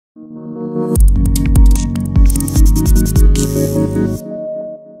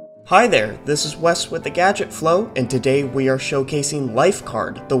Hi there, this is Wes with the Gadget Flow, and today we are showcasing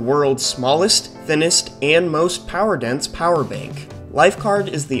lifecard, the world's smallest, thinnest, and most power-dense power bank. Lifecard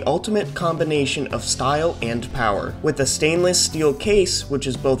is the ultimate combination of style and power. With a stainless steel case, which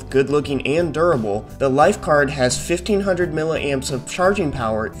is both good-looking and durable, the Lifecard has 1500 milliamps of charging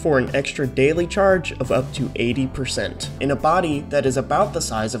power for an extra daily charge of up to 80%, in a body that is about the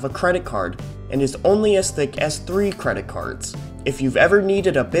size of a credit card, and is only as thick as 3 credit cards. If you've ever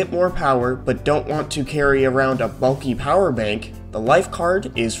needed a bit more power but don't want to carry around a bulky power bank, the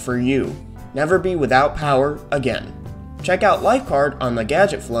Lifecard is for you. Never be without power again. Check out Lifecard on the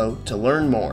Gadget Flow to learn more.